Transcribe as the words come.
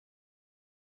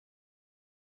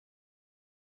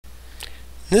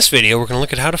In this video, we're going to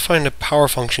look at how to find a power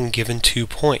function given 2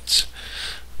 points.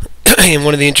 And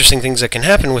one of the interesting things that can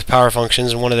happen with power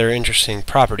functions and one of their interesting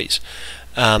properties.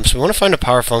 So we want to find a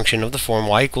power function of the form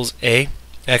y equals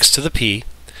ax to the p,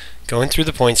 going through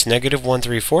the points negative 1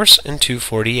 3/4 and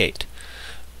 248.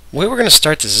 The way we're going to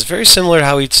start this is very similar to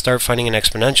how we'd start finding an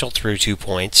exponential through 2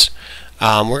 points.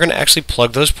 We're going to actually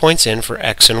plug those points in for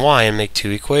x and y and make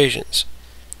 2 equations.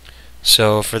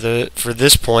 So for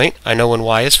this point, I know when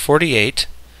y is 48,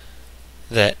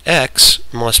 that x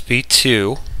must be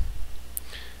 2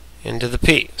 into the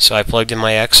p. So I plugged in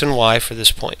my x and y for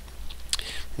this point.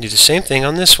 Do the same thing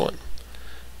on this one.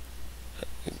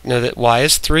 Know that y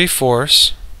is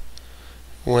 3/4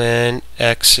 when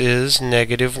x is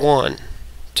negative 1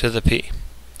 to the p.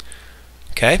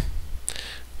 Okay?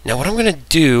 Now what I'm going to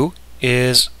do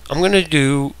is I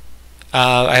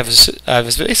have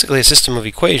basically a system of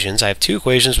equations. I have 2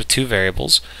 equations with 2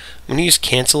 variables. I'm going to use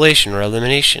cancellation or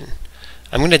elimination.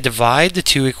 I'm going to divide the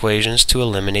 2 equations to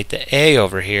eliminate the a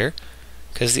over here,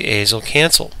 because the a's will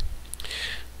cancel.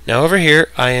 Now over here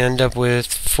I end up with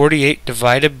 48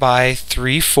 divided by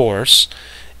 3/4.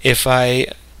 If I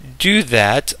do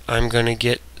that, I'm going to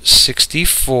get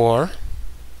 64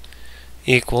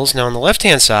 equals, now on the left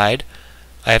hand side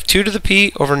I have 2 to the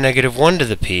p over negative 1 to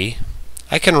the p.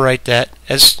 I can write that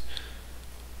as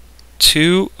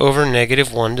 2 over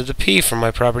negative 1 to the p from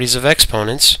my properties of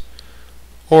exponents,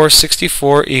 or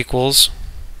 64 equals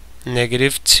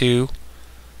negative 2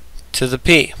 to the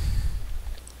p.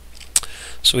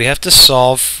 So we have to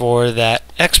solve for that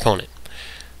exponent.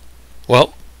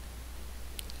 Well,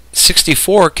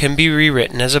 64 can be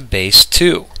rewritten as a base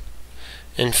 2.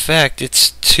 In fact,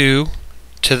 it's 2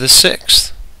 to the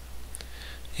 6th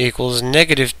equals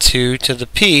negative 2 to the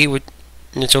p, and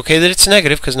it's okay that it's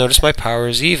negative because notice my power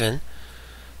is even.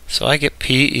 So I get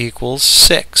p equals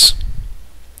 6.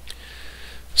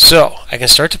 So I can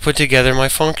start to put together my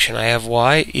function. I have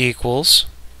y equals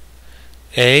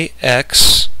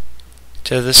ax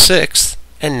to the 6th,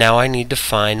 and now I need to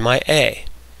find my a.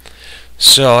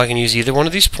 So I can use either one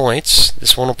of these points.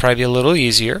 This one will probably be a little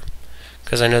easier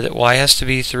because I know that y has to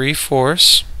be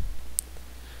 3/4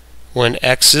 when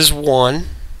x is 1.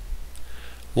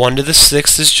 1 to the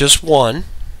 6th is just 1.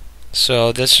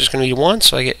 So that's just going to be 1.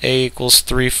 So I get a equals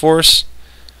 3/4.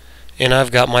 And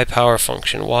I've got my power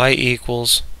function. Y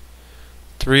equals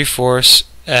 3/4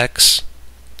 x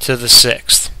to the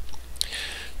 6th.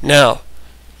 Now,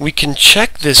 we can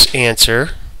check this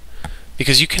answer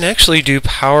because you can actually do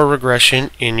power regression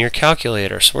in your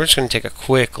calculator. So we're just going to take a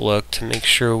quick look to make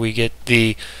sure we get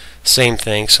the same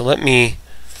thing. So let me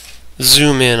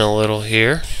zoom in a little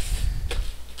here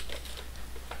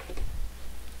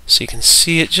so you can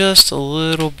see it just a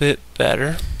little bit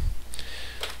better.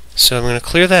 So I'm going to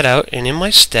clear that out, and in my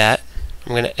stat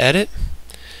I'm going to edit,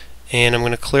 and I'm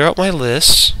going to clear out my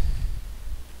lists,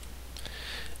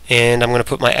 and I'm going to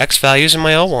put my x values in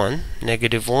my L1,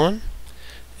 negative 1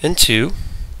 and 2,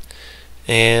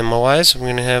 and my y's, I'm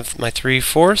going to have my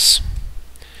 3/4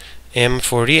 and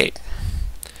 48.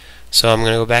 So I'm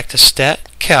going to go back to stat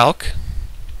calc.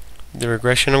 The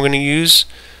regression I'm going to use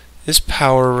is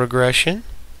power regression,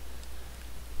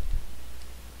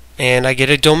 and I get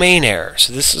a domain error.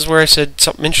 So this is where I said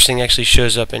something interesting actually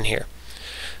shows up in here.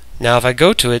 Now if I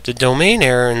go to it, the domain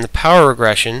error in the power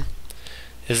regression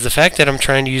is the fact that I'm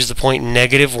trying to use the point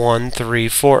negative 1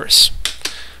 3/4.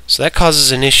 So that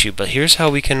causes an issue, but here's how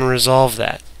we can resolve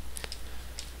that.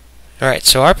 Alright,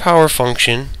 so our power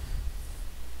function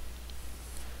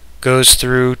goes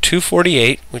through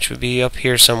 248, which would be up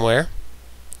here somewhere,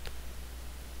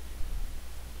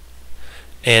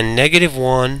 and negative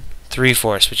 1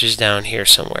 3/4, which is down here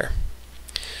somewhere.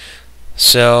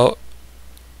 So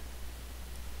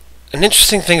an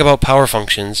interesting thing about power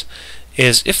functions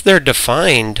is if they're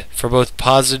defined for both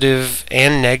positive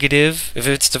and negative, if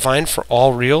it's defined for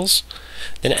all reals,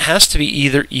 then it has to be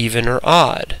either even or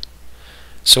odd.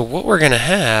 So what we're going to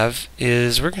have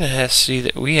is we're going to have to see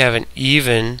that we have an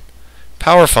even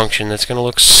power function that's going to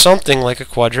look something like a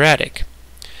quadratic.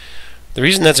 The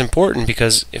reason that's important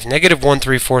because if negative 1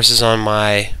 3/4 is on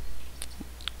my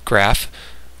graph,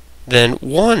 then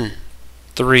 1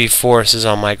 3/4 is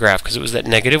on my graph because it was that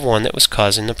negative 1 that was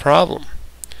causing the problem.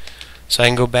 So I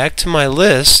can go back to my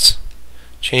list,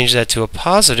 change that to a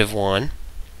positive 1,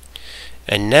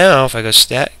 and now if I go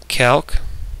stat calc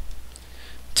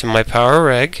to my power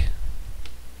reg,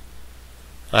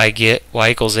 I get y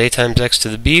equals a times x to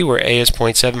the b, where a is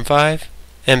 0.75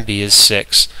 and b is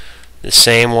 6, the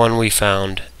same one we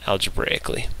found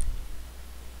algebraically.